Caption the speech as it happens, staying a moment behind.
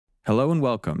Hello and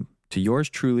welcome to yours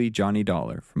truly, Johnny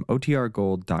Dollar from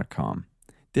OTRGold.com.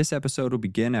 This episode will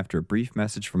begin after a brief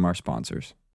message from our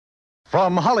sponsors.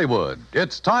 From Hollywood,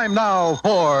 it's time now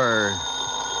for...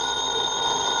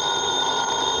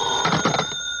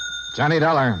 Johnny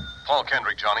Dollar. Paul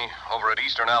Kendrick, Johnny, over at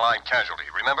Eastern Allied Casualty,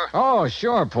 remember? Oh,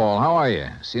 sure, Paul. How are you?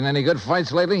 Seen any good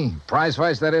fights lately? Prize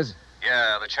fights, that is?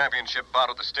 Yeah, the championship bout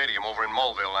at the stadium over in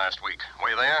Mulville last week. Were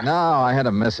you there? No, I had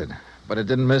to miss it. But it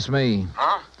didn't miss me.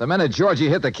 Huh? The minute Georgie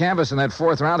hit the canvas in that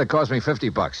fourth round, it cost me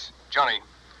 $50. Johnny,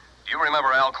 do you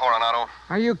remember Al Coronado?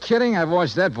 Are you kidding? I've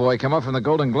watched that boy come up from the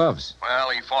Golden Gloves. Well,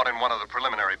 he fought in one of the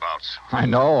preliminary bouts. I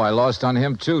know. I lost on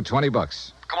him, too.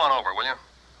 $20. Come on over, will you?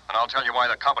 And I'll tell you why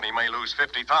the company may lose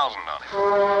 $50,000 on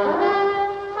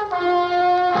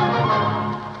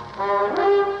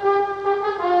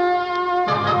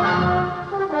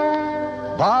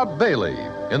it. Bob Bailey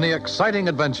in the exciting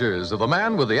adventures of the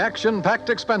man with the action-packed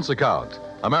expense account.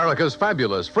 America's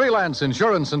fabulous freelance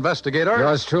insurance investigator.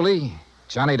 Yours truly,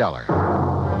 Johnny Dollar.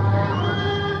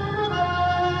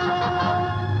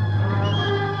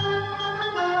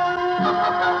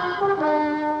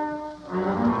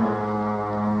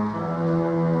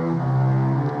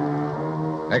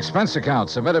 Expense account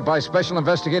submitted by Special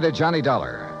Investigator Johnny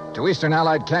Dollar to Eastern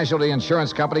Allied Casualty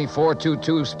Insurance Company,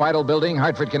 422 Spidal Building,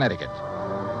 Hartford, Connecticut.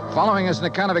 Following is an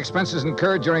account of expenses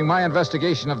incurred during my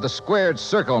investigation of the Squared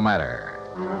Circle matter.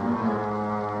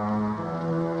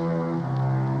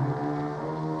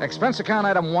 Expense account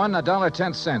item 1,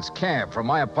 $1.10, cab from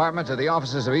my apartment to the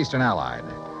offices of Eastern Allied.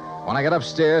 When I got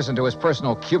upstairs into his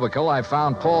personal cubicle, I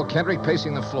found Paul Kendrick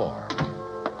pacing the floor.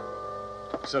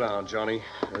 Sit down, Johnny.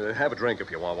 Have a drink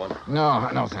if you want one.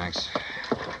 No, thanks.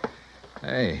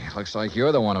 Hey, looks like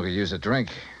you're the one who could use a drink.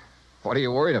 What are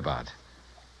you worried about?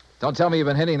 Don't tell me you've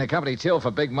been hitting the company till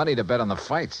for big money to bet on the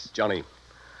fights. Johnny,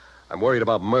 I'm worried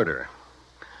about murder.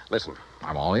 Listen.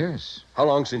 I'm all ears. How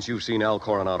long since you've seen Al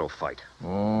Coronado fight?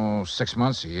 Oh, 6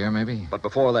 months, a year, maybe. But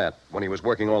before that, when he was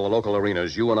working all the local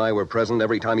arenas, you and I were present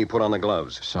every time he put on the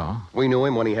gloves. So? We knew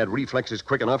him when he had reflexes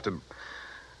quick enough to...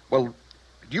 Well,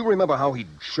 do you remember how he'd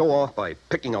show off by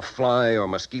picking a fly or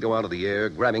mosquito out of the air,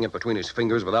 grabbing it between his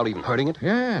fingers without even hurting it?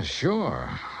 Yeah, sure.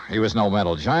 He was no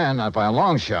mental giant, not by a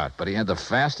long shot, but he had the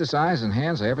fastest eyes and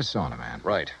hands I ever saw in a man.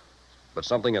 Right. But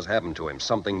something has happened to him,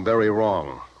 something very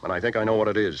wrong, and I think I know what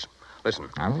it is. Listen.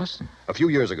 I'm listening. A few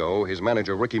years ago, his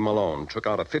manager, Ricky Malone, took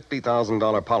out a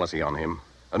 $50,000 policy on him.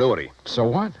 Annuity. So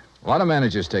what? A lot of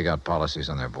managers take out policies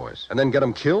on their boys. And then get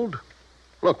him killed?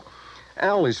 Look,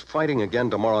 Al is fighting again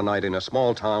tomorrow night in a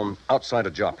small town outside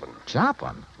of Joplin.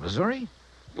 Joplin? Missouri?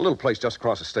 A little place just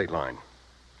across the state line.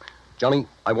 Johnny,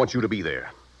 I want you to be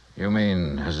there. You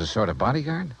mean as a sort of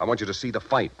bodyguard? I want you to see the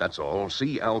fight, that's all.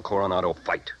 See Al Coronado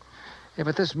fight. Yeah,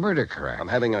 but this murder crack... I'm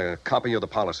having a copy of the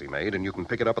policy made, and you can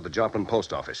pick it up at the Joplin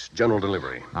post office. General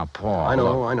delivery. Now, Paul... I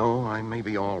know. I may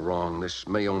be all wrong. This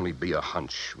may only be a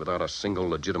hunch, without a single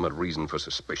legitimate reason for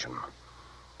suspicion.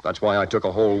 That's why I took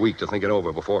a whole week to think it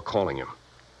over before calling him.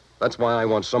 That's why I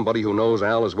want somebody who knows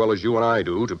Al as well as you and I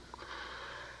do to...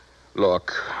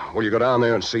 Look, will you go down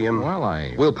there and see him?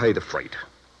 Well, We'll pay the freight.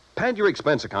 Pad your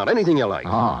expense account, anything you like.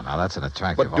 Oh, now that's an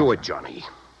attractive But do offer. it, Johnny.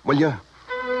 Will you?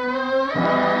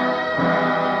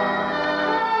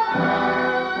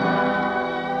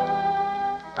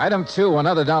 Item 2,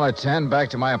 another $1.10, back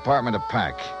to my apartment to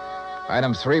pack.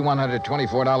 Item 3,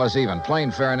 $124 even,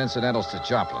 plane fare and incidentals to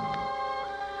Joplin.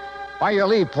 By your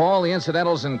leave, Paul, the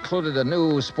incidentals included a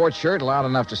new sports shirt, loud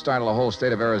enough to startle the whole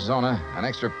state of Arizona, an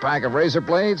extra pack of razor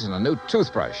blades, and a new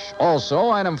toothbrush.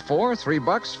 Also, item 4,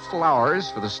 $3,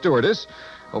 flowers for the stewardess,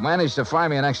 who managed to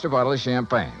find me an extra bottle of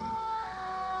champagne.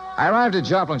 I arrived at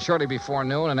Joplin shortly before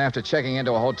noon, and after checking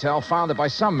into a hotel, found that by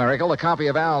some miracle, a copy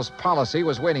of Al's policy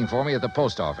was waiting for me at the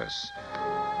post office.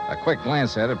 A quick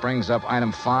glance at it brings up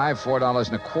item 5,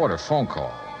 $4.25 phone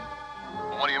call.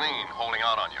 What do you mean, holding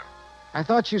out on you? I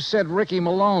thought you said Ricky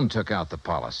Malone took out the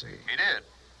policy. He did,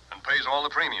 and pays all the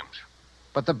premiums.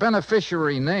 But the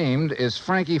beneficiary named is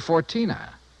Frankie Fortina.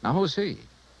 Now, who's he?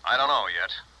 I don't know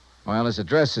yet. Well, his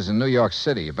address is in New York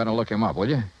City. You better look him up, will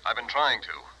you? I've been trying to.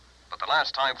 But the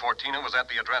last time Fortina was at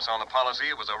the address on the policy,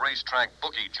 it was a racetrack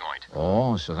bookie joint.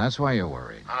 Oh, so that's why you're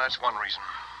worried. That's one reason.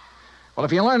 Well,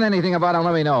 if you learn anything about him,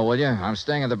 let me know, will you? I'm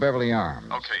staying at the Beverly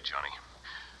Arms. Okay, Johnny.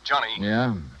 Johnny.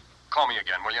 Yeah? Call me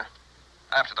again, will you?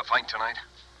 After the fight tonight.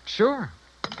 Sure.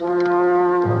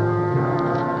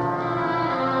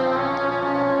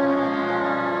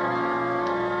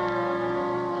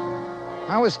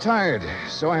 I was tired,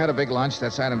 so I had a big lunch.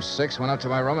 That's item 6. Went up to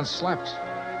my room and slept.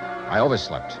 I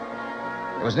overslept.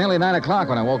 It was nearly 9 o'clock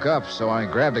when I woke up, so I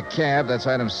grabbed a cab. That's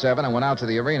item 7, and went out to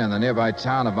the arena in the nearby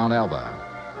town of Mount Elba.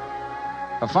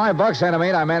 For $5, Adam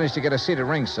 8, I managed to get a seat at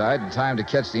ringside in time to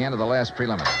catch the end of the last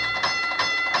preliminary.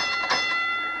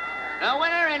 The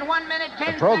winner in 1 minute,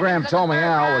 10 The program seconds told me of the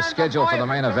Al third was round, scheduled the for the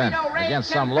boy main from event Toledo, Ray against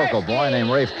some local boy Kempinski.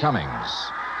 named Rafe Cummings.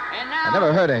 And now, I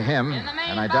never heard of him, in the main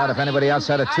and I doubt if bout, anybody the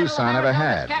outside of idol Tucson ever America's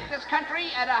had. Cactus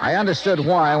Country at I understood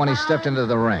why when he stepped into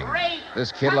the ring. Rafe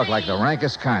This kid looked like the Cummings.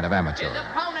 rankest kind of amateur. His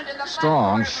opponent in the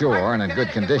Strong, black corner, sure, and in good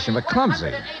Connecticut, condition, but weighing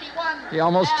clumsy. 181 He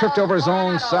almost tripped over his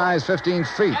own Coronado. size 15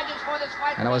 feet. Judges for this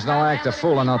fight And it was will no be act to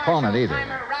fool an opponent either.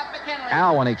 timer Ralph McKinley.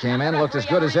 Al, when he came in, looked as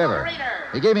good as ever.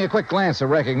 He gave me a quick glance of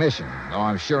recognition, though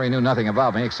I'm sure he knew nothing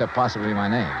about me except possibly my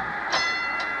name.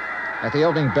 At the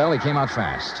opening bell, he came out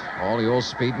fast. All the old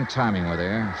speed and timing were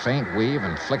there. Feint, weave,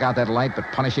 and flick out that light but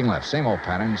punishing left. Same old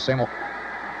pattern, same old...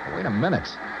 Wait a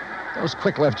minute. Those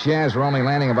quick left jabs were only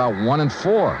landing about 1 and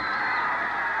 4.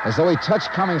 As though he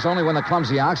touched Cummings only when the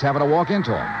clumsy ox happened to walk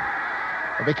into him.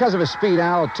 But because of his speed,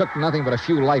 Al took nothing but a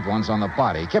few light ones on the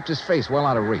body. He kept his face well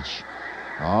out of reach.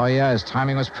 Oh, yeah, his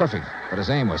timing was perfect, but his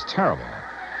aim was terrible.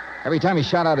 Every time he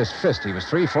shot out his fist, he was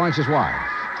 3-4 inches wide.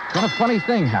 Then a funny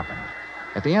thing happened.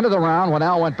 At the end of the round, when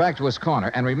Al went back to his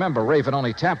corner, and remember, Rafe had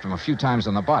only tapped him a few times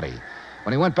on the body.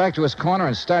 When he went back to his corner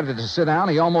and started to sit down,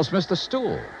 he almost missed the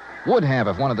stool. Would have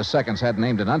if one of the seconds hadn't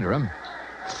aimed it under him.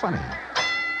 Funny.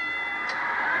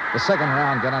 The second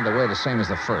round got underway the same as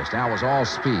the first. Al was all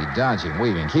speed, dodging,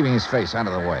 weaving, keeping his face out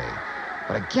of the way.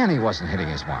 But again, he wasn't hitting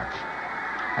his mark.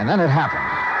 And then it happened.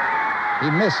 He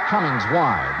missed Cummings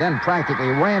wide, then practically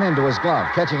ran into his glove,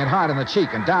 catching it hard in the cheek,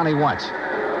 and down he went.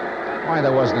 Why,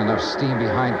 there wasn't enough steam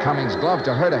behind Cummings' glove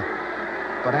to hurt him.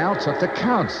 But Al took the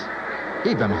count.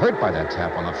 He'd been hurt by that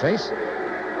tap on the face.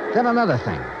 Then another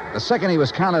thing. The second he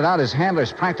was counted out, his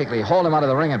handlers practically hauled him out of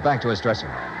the ring and back to his dressing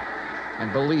room.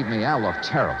 And believe me, Al looked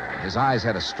terrible. His eyes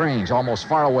had a strange, almost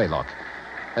far-away look.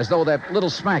 As though that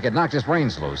little smack had knocked his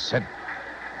brains loose.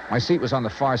 My seat was on the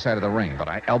far side of the ring, but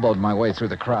I elbowed my way through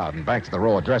the crowd and back to the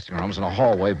row of dressing rooms in a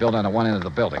hallway built onto one end of the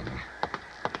building.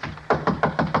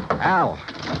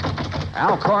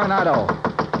 Al Coronado.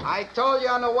 I told you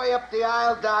on the way up the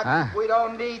aisle, Doc. Huh? We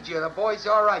don't need you. The boy's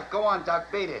all right. Go on,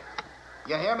 Doc. Beat it.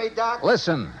 You hear me, Doc?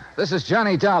 Listen, this is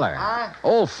Johnny Dollar. Huh?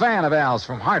 Old fan of Al's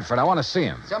from Hartford. I want to see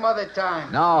him. Some other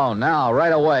time. No, now,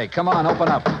 right away. Come on, open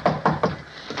up.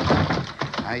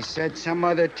 I said some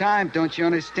other time. Don't you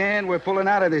understand? We're pulling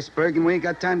out of this, Berg, and we ain't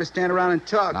got time to stand around and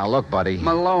talk. Now, look, buddy.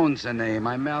 Malone's the name.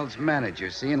 I'm Al's manager,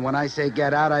 see? And when I say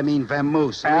get out, I mean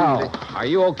vamoose. Al, are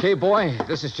you okay, boy?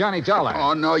 This is Johnny Dollar.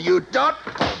 Oh, no, you don't.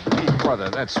 Brother,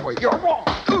 that's where you're wrong.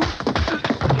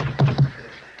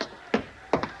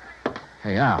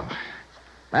 Hey, Al.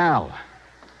 Al.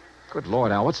 Good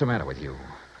Lord, Al, what's the matter with you?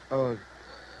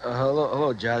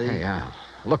 Hello, Johnny. Hey, Al,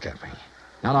 look at me.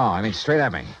 No, I mean straight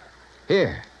at me.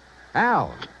 Here.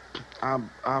 Al,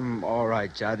 I'm all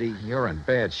right, Johnny. you're in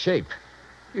bad shape.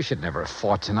 You should never have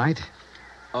fought tonight.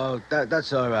 Oh,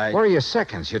 that's all right. Where are your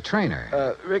seconds, your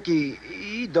trainer? Ricky,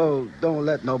 he don't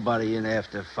let nobody in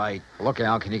after fight. Look,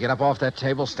 Al, can you get up off that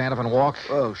table, stand up and walk?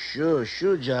 Oh, sure,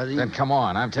 Johnny. Then come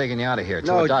on, I'm taking you out of here to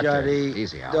No, a doctor. Johnny.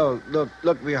 Easy, Al. No,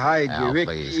 look behind Al, you. Rick,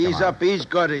 please, he's come on. up, he's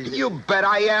got it. You bet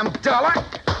I am, Dollar.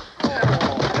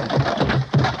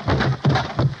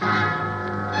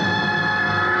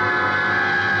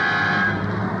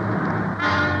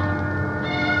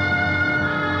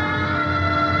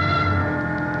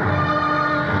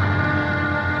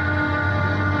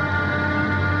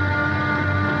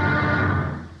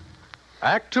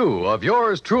 Act Two of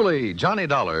yours truly, Johnny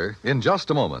Dollar, in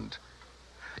just a moment.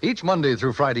 Each Monday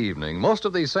through Friday evening, most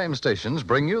of these same stations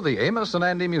bring you the Amos and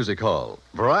Andy Music Hall.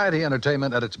 Variety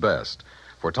entertainment at its best.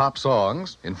 For top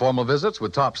songs, informal visits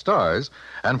with top stars,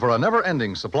 and for a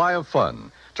never-ending supply of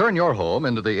fun. Turn your home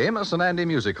into the Amos and Andy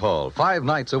Music Hall 5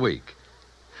 nights a week.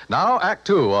 Now, Act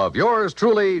Two of yours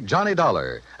truly, Johnny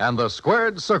Dollar, and the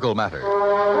Squared Circle Matter.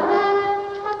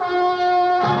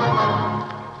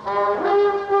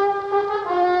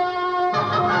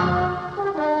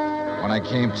 When I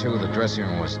came to, the dressing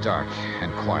room was dark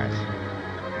and quiet.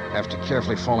 After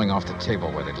carefully falling off the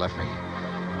table where they'd left me,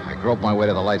 I groped my way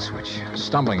to the light switch,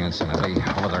 stumbling incidentally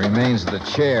over the remains of the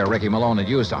chair Ricky Malone had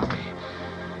used on me.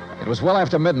 It was well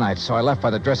after midnight, so I left by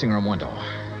the dressing room window.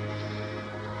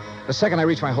 The second I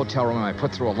reached my hotel room, I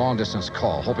put through a long-distance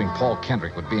call, hoping Paul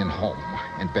Kendrick would be in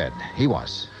bed. He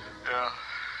was. Yeah.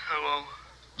 Hello?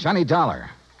 Johnny Dollar.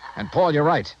 And, Paul, you're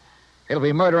right. It'll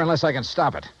be murder unless I can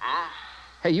stop it.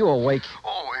 Hey, you awake?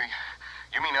 Oh,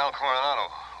 you mean Al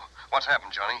Coronado? What's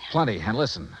happened, Johnny? Plenty. And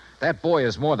listen, that boy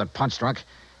is more than punch-drunk.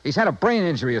 He's had a brain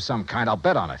injury of some kind. I'll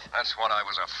bet on it. That's what I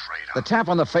was afraid The of. tap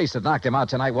on the face that knocked him out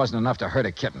tonight wasn't enough to hurt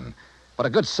a kitten. But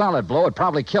a good solid blow would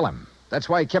probably kill him. That's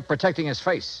why he kept protecting his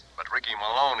face. But Ricky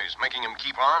Malone... is making him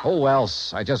keep on? Who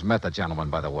else? I just met the gentleman,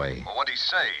 by the way. Well, what'd he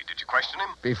say? Did you question him?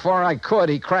 Before I could,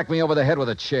 he cracked me over the head with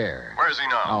a chair. Where is he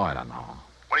now? Oh, I don't know.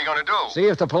 What are you going to do? See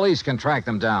if the police can track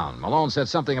them down. Malone said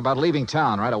something about leaving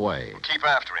town right away. Keep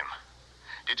after him.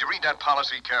 Did you read that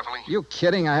policy carefully? You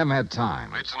kidding? I haven't had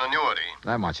time. It's an annuity.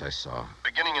 That much I saw.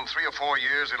 Beginning in 3 or 4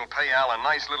 years, it'll pay Al a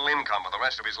nice little income for the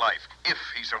rest of his life, if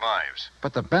he survives.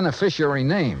 But the beneficiary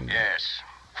named. Yes,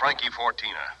 Frankie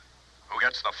Fortina, who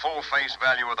gets the full face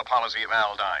value of the policy if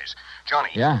Al dies. Johnny.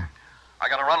 Yeah? I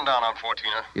got a rundown on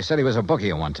Fortina. You said he was a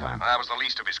bookie at one time. That was the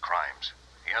least of his crimes.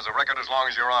 He has a record as long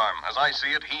as your arm. As I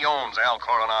see it, he owns Al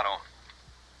Coronado.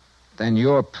 Then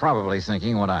you're probably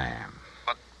thinking what I am.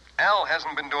 But Al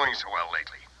hasn't been doing so well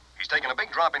lately. He's taken a big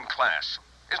drop in class.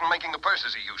 Isn't making the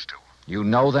purses he used to. You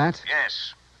know that?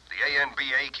 Yes. The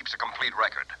ANBA keeps a complete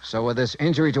record. So with this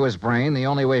injury to his brain, the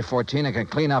only way Fortina can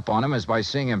clean up on him is by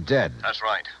seeing him dead. That's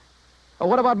right. Well,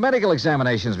 what about medical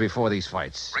examinations before these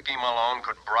fights? Ricky Malone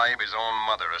could bribe his own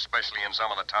mother, especially in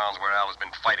some of the towns where Al has been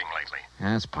fighting lately.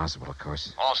 Yeah, it's possible, of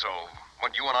course. Also,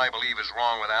 what you and I believe is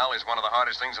wrong with Al is one of the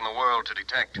hardest things in the world to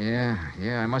detect.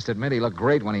 Yeah, I must admit he looked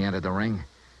great when he entered the ring.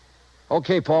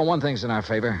 Okay, Paul, one thing's in our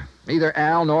favor. Neither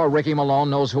Al nor Ricky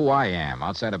Malone knows who I am,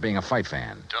 outside of being a fight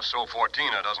fan. Just so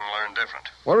Fortina doesn't learn different.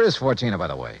 Where is Fortina, by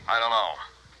the way? I don't know.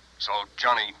 So,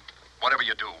 Johnny, whatever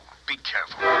you do, be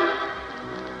careful.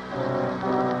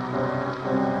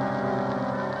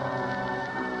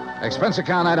 Expense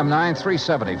account item 9,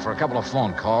 $370 for a couple of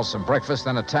phone calls, some breakfast,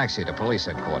 and a taxi to police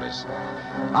headquarters.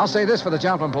 I'll say this for the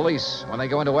Joplin police. When they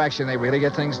go into action, they really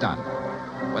get things done.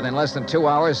 Within less than 2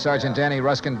 hours, Sergeant Danny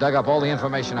Ruskin dug up all the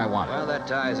information I wanted. Well, that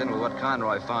ties in with what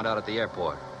Conroy found out at the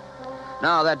airport.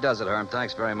 No, that does it, Herm.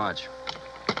 Thanks very much.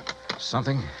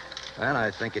 Something? And I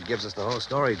think it gives us the whole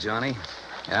story, Johnny.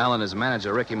 Al and his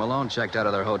manager, Ricky Malone, checked out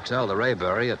of their hotel, the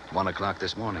Rayberry, at 1 o'clock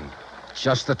this morning.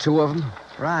 Just the two of them?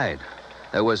 Right.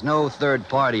 There was no third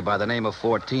party by the name of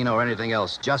Fortina or anything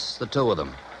else, just the two of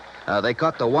them. They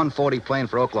caught the 140 plane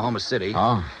for Oklahoma City.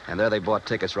 Oh? And there they bought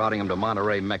tickets routing them to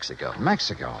Monterrey, Mexico.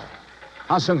 Mexico?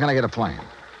 How soon can I get a plane?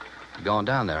 You going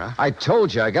down there, huh? I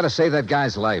told you, I gotta save that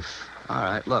guy's life. All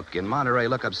right, look, in Monterrey,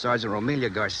 look up Sergeant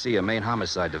Romelio Garcia, Main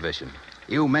Homicide Division.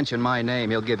 You mention my name,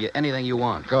 he'll give you anything you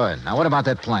want. Good. Now, what about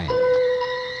that plane?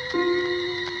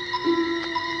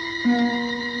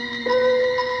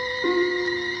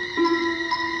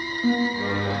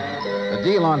 The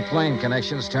deal on plane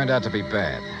connections turned out to be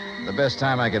bad. The best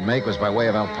time I could make was by way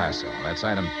of El Paso. That's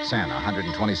item 10,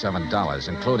 $127,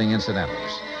 including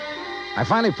incidentals. I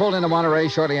finally pulled into Monterey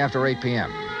shortly after 8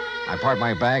 p.m. I parked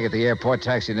my bag at the airport,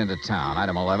 taxied into town.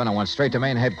 Item 11, and went straight to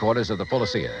main headquarters of the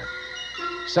Policia.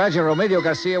 Sergeant Romelio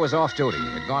Garcia was off duty.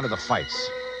 He'd gone to the fights.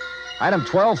 Item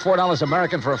 12, $4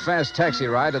 American for a fast taxi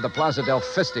ride to the Plaza del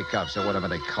Fisticuffs, or whatever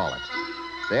they call it.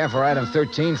 There, for item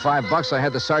 13, $5, I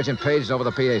had the sergeant paged over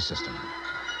the PA system.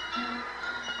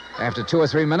 After 2 or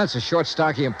 3 minutes, a short,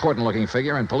 stocky, important-looking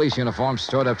figure in police uniform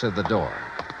strode up to the door.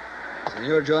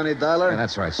 Senor Johnny Dollar? Yeah,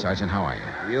 that's right, Sergeant. How are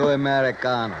you? You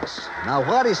Americanos. Now,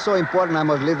 what is so important I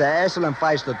must leave the excellent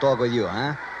fights to talk with you,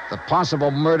 huh? The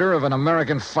possible murder of an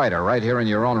American fighter right here in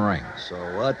your own ring. So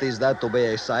what is that to be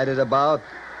excited about?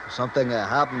 Something that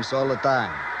happens all the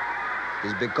time.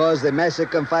 It's because the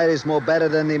Mexican fight is more better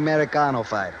than the Americano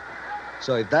fight.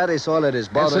 So if that is all it is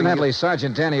bothering Incidentally, you...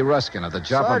 Sergeant Danny Ruskin of the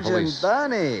Joplin Police.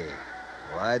 Sergeant Danny.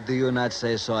 Why do you not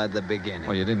say so at the beginning?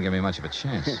 Well, you didn't give me much of a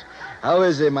chance. How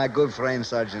is it, my good friend,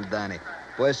 Sergeant Danny?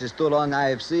 Pues it's too long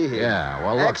IFC here. Yeah,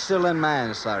 well, look... Excellent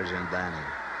man, Sergeant Danny.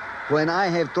 When I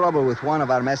have trouble with one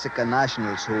of our Mexican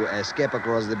nationals who escape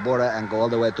across the border and go all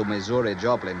the way to Missouri,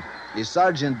 Joplin, it's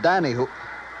Sergeant Danny who...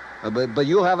 But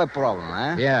you have a problem,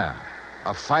 huh? Yeah.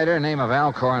 A fighter named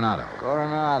Al Coronado.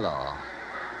 Coronado.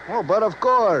 Oh, but of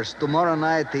course, tomorrow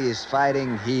night he is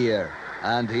fighting here,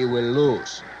 and he will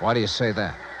lose. Why do you say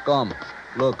that? Come,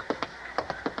 look.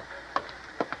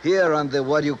 Here on the,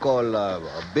 what you call,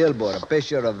 a billboard, a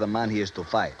picture of the man he is to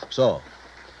fight. So,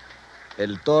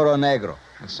 El Toro Negro.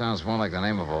 That sounds more like the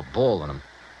name of a bull than a...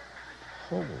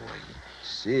 Holy...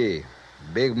 See,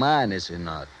 big man, is he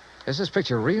not? Is this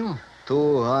picture real?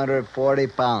 240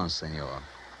 pounds, senor.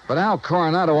 But Al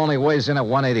Coronado only weighs in at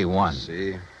 181.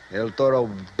 See, El Toro,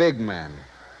 big man.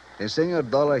 And Senor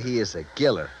Dollar, he is a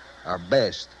killer. Our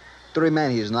best. 3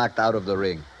 men he's knocked out of the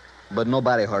ring. But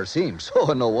nobody hurts him,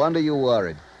 so no wonder you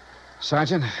worried.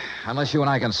 Sergeant, unless you and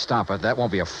I can stop it, that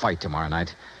won't be a fight tomorrow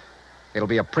night. It'll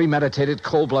be a premeditated,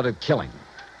 cold-blooded killing.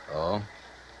 Oh?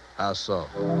 How so?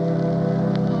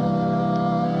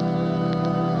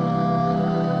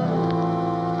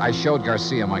 I showed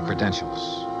Garcia my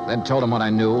credentials, then told him what I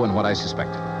knew and what I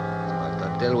suspected.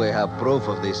 But until we have proof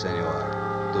of this,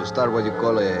 senor, to start what you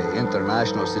call an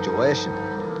international situation.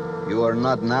 You are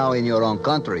not now in your own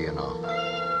country, you know.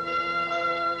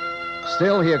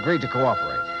 Still, he agreed to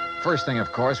cooperate. First thing,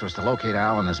 of course, was to locate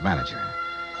Al and his manager.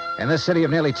 In this city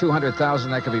of nearly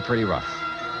 200,000, that could be pretty rough.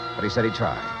 But he said he'd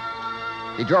try.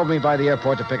 He drove me by the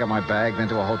airport to pick up my bag, then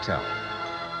to a hotel.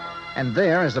 And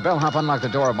there, as the bellhop unlocked the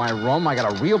door of my room, I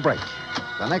got a real break.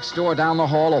 The next door down the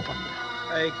hall opened.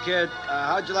 Hey, kid,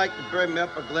 how'd you like to bring me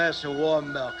up a glass of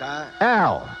warm milk, huh?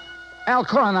 Al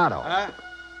Coronado. Huh?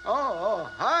 Oh,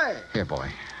 hi. Here, boy.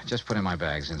 Just put in my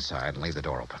bags inside and leave the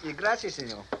door open. Gracias,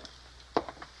 senor.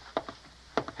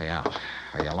 Hey, Al,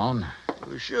 are you alone?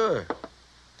 Oh, sure.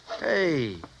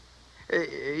 Hey,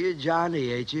 you're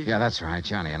Johnny, ain't you? Yeah, that's right,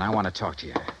 Johnny, and I want to talk to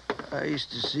you. I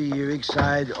used to see your rig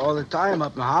side all the time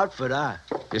up in Hartford, huh?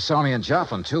 You saw me in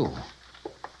Joplin, too.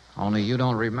 Only you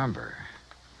don't remember.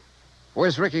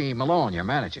 Where's Ricky Malone, your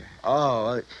manager?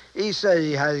 Oh, he said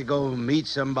he had to go meet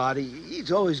somebody.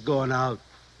 He's always going out.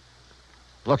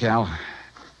 Look, Al,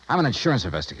 I'm an insurance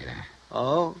investigator.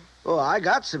 Oh? Oh, I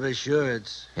got some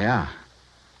insurance. Yeah.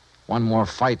 One more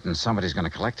fight and somebody's going to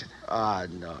collect it. Ah,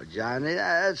 no, Johnny,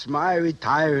 that's my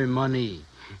retiring money.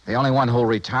 The only one who'll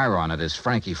retire on it is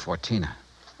Frankie Fortina.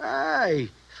 Hey,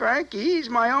 Frankie, he's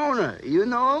my owner. You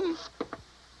know him?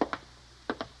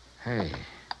 Hey,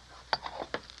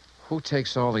 who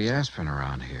takes all the aspirin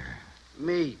around here?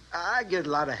 Me. I get a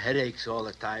lot of headaches all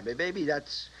the time. Maybe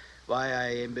that's why I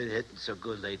ain't been hitting so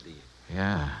good lately.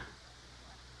 Yeah.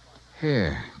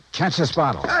 Here, catch this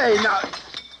bottle. Hey, now...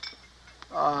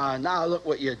 now look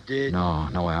what you did. No,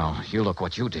 Al, you look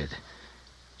what you did.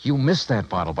 You missed that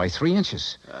bottle by 3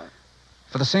 inches.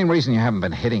 For the same reason you haven't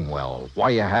been hitting well, why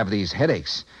you have these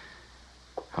headaches.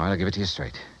 All right, I'll give it to you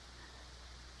straight.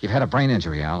 You've had a brain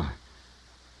injury, Al.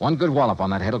 One good wallop on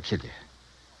that head will kill you.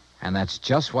 And that's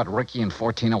just what Ricky and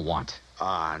Fortina want.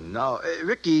 No.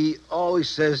 Ricky always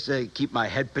says to keep my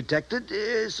head protected,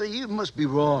 so you must be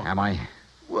wrong. Am I?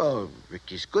 Well,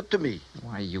 Ricky's good to me.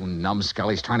 Why, you numbskull,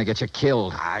 he's trying to get you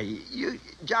killed.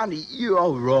 Johnny, you're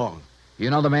all wrong. You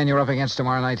know the man you're up against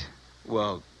tomorrow night?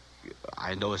 Well,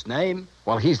 I know his name.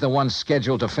 Well, he's the one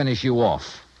scheduled to finish you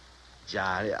off.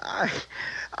 Johnny,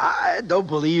 I don't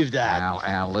believe that.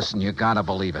 Al, listen, you gotta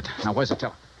believe it. Now, where's the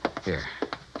telephone? Here.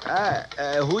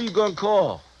 Who you gonna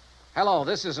call? Hello,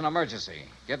 this is an emergency.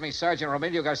 Get me Sergeant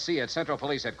Romilio Garcia at Central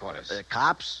Police Headquarters.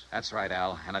 Cops? That's right,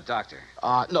 Al, and a doctor.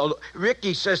 No, look,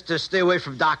 Ricky says to stay away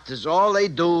from doctors. All they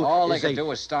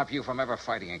do is stop you from ever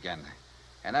fighting again.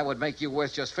 And that would make you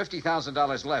worth just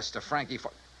 $50,000 less to Frankie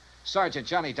Sergeant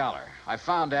Johnny Dollar. I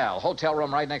found Al. Hotel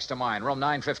room right next to mine, room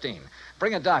 915.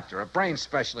 Bring a doctor, a brain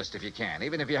specialist if you can,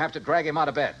 even if you have to drag him out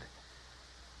of bed.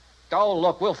 Oh,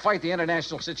 look, we'll fight the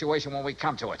international situation when we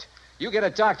come to it. You get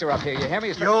a doctor up here, you hear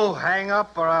me? You hang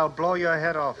up or I'll blow your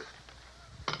head off.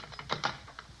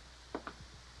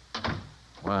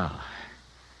 Well,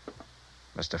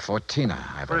 Mr. Fortina,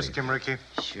 I believe. Frisk him, Ricky.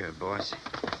 Sure, boss.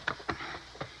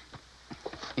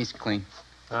 He's clean.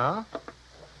 Huh?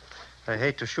 I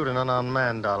hate to shoot an unarmed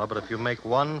man, Dollar, but if you make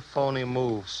one phony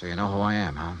move... So you know who I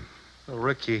am, huh? Well,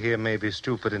 Ricky here may be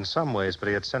stupid in some ways, but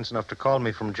he had sense enough to call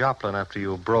me from Joplin after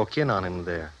you broke in on him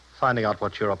there. Finding out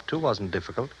what you're up to wasn't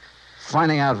difficult.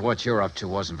 Finding out what you're up to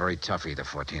wasn't very tough either,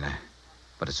 Fortina.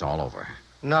 But it's all over.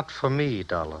 Not for me,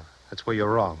 Dollar. That's where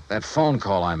you're wrong. That phone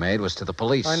call I made was to the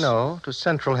police. I know, to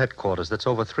Central Headquarters. That's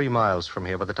over 3 miles from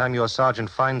here. By the time your sergeant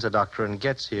finds a doctor and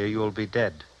gets here, you'll be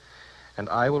dead. And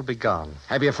I will be gone.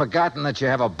 Have you forgotten that you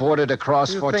have a border to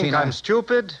cross, Fortina? You think I'm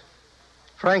stupid?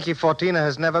 Frankie Fortina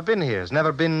has never been here. Has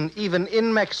never been even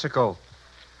in Mexico.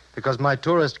 Because my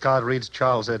tourist card reads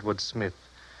Charles Edward Smith.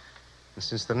 And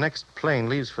since the next plane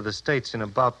leaves for the States in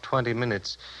about 20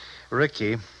 minutes,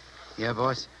 Ricky... Yeah,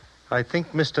 boss? I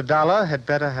think Mr. Dollar had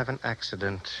better have an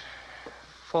accident.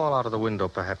 Fall out of the window,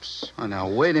 perhaps. Oh, now,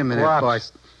 wait a minute, What?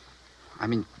 boss. I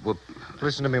mean, well...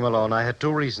 Listen to me, Malone. I had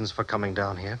 2 reasons for coming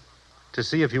down here. To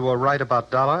see if you were right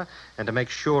about Dollar and to make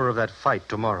sure of that fight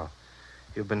tomorrow.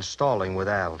 You've been stalling with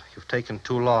Al. You've taken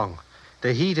too long.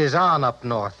 The heat is on up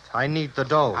north. I need the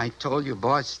dough. I told you,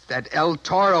 boss, that El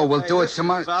Toro will do it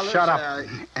tomorrow. Fellas, Shut up.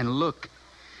 And look,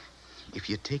 if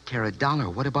you take care of Dollar,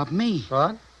 what about me?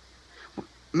 What?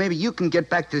 Maybe you can get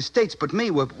back to the States, but me,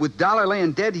 with Dollar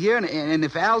laying dead here, and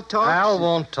if Al talks... Al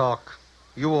won't talk.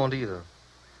 You won't either.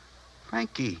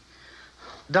 Frankie.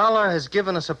 Dollar has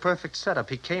given us a perfect setup.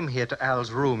 He came here to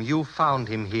Al's room. You found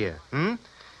him here.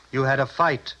 You had a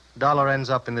fight. Dollar ends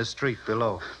up in the street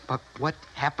below. But what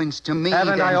happens to me?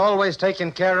 Haven't then? I always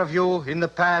taken care of you in the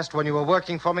past when you were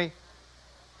working for me?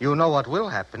 You know what will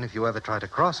happen if you ever try to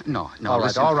cross it. No, All right,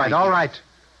 listen, all right, Frankie. all right.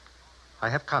 I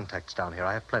have contacts down here.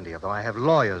 I have plenty of them. I have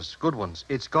lawyers, good ones.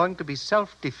 It's going to be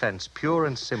self-defense, pure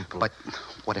and simple. But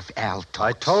what if Al talks?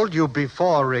 I told you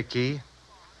before, Ricky.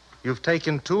 You've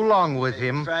taken too long with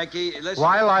him. Frankie, listen.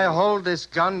 While I hold this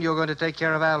gun, you're going to take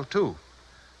care of Al, too.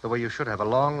 The way you should have a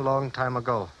long, long time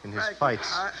ago in his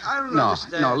fights. I don't No,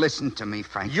 understand. no, listen to me,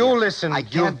 Frankie. You listen. I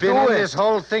can't You've been do in it. this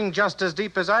whole thing just as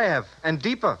deep as I have, and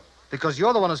deeper. Because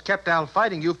you're the one who's kept Al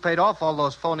fighting. You've paid off all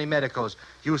those phony medicos.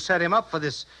 You set him up for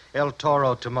this El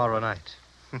Toro tomorrow night.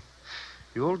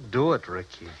 You'll do it,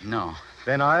 Ricky. No.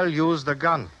 Then I'll use the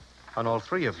gun on all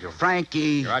three of you.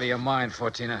 Frankie. You're out of your mind,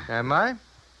 Fortina. Am I?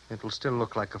 It'll still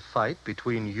look like a fight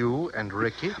between you and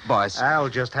Ricky. Boss. Al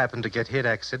just happened to get hit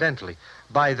accidentally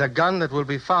by the gun that will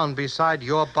be found beside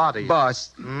your body.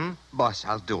 Boss. Hmm? Boss,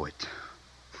 I'll do it.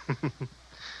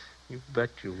 You bet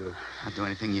you will. I'll do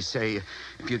anything you say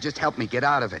if you'll just help me get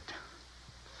out of it.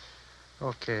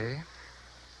 Okay.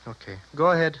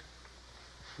 Go ahead.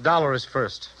 Dollar is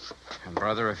first. And,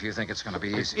 brother, if you think it's going to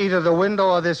be It's easy... either the window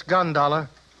or this gun, Dollar.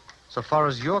 So far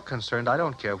as you're concerned, I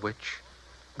don't care which.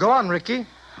 Go on, Ricky.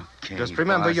 Okay, Just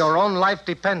remember, boss. your own life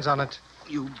depends on it.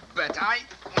 You bet I...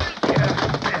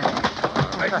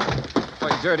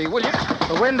 Play dirty, will you?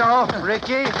 The window,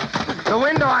 Ricky. The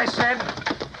window, I said.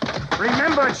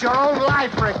 Remember, it's your own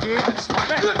life, Ricky.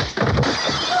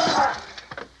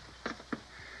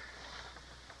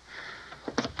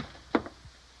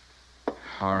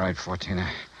 All right, Fortina.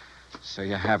 So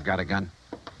you have got a gun?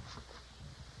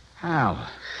 Al.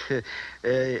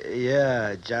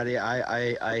 Yeah, Johnny,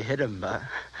 I hit him.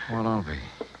 Well, don't be.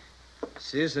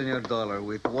 Si, Senor Dollar,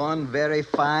 with one very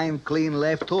fine, clean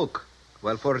left hook.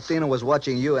 While Fortina was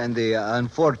watching you and the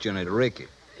unfortunate Ricky.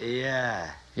 Yeah.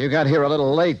 You got here a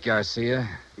little late, Garcia.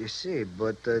 You see,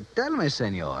 but tell me,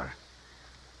 Senor,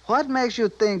 what makes you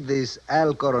think this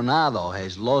Al Coronado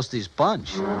has lost his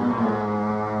punch?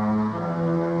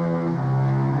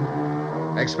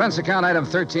 Expense account item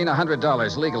 13,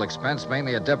 $100. Legal expense,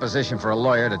 mainly a deposition for a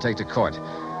lawyer to take to court.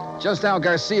 Just how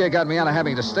Garcia got me out of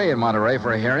having to stay in Monterey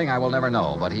for a hearing, I will never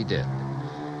know, but he did.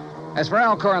 As for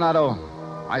Al Coronado,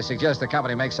 I suggest the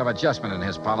company make some adjustment in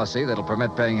his policy that'll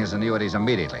permit paying his annuities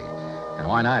immediately. And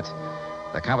why not?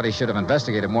 The company should have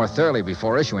investigated more thoroughly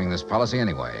before issuing this policy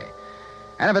anyway.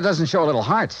 And if it doesn't show a little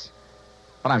heart,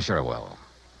 well, I'm sure it will.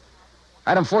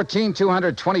 Item 14,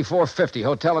 $224.50,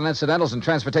 hotel and incidentals and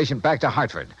transportation back to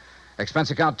Hartford.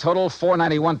 Expense account total,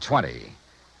 $491.20.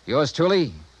 Yours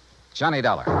truly, Johnny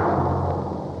Dollar.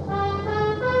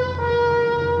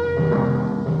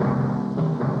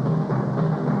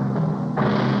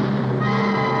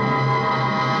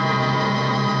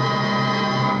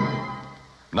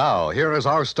 Now, here is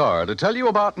our star to tell you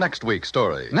about next week's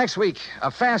story. Next week, a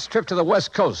fast trip to the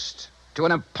West Coast to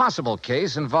an impossible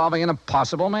case involving an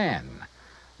impossible man.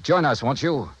 Join us, won't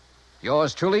you?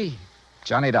 Yours truly,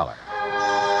 Johnny Dollar.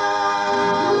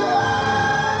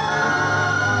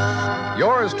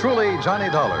 Yours truly, Johnny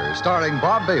Dollar, starring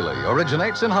Bob Bailey,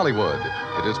 originates in Hollywood.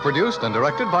 It is produced and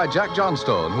directed by Jack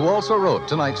Johnstone, who also wrote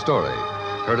tonight's story.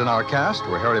 Heard in our cast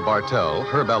were Harry Bartell,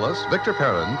 Herb Ellis, Victor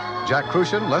Perrin, Jack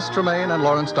Crucian, Les Tremaine, and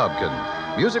Lawrence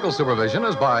Dobkin. Musical supervision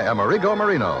is by Amerigo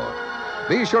Marino.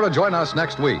 Be sure to join us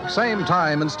next week, same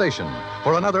time and station,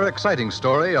 for another exciting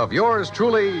story of yours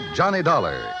truly, Johnny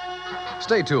Dollar.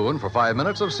 Stay tuned for 5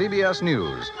 minutes of CBS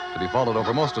News, to be followed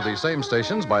over most of these same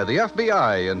stations by the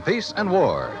FBI in Peace and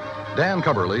War. Dan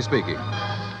Cubberly speaking.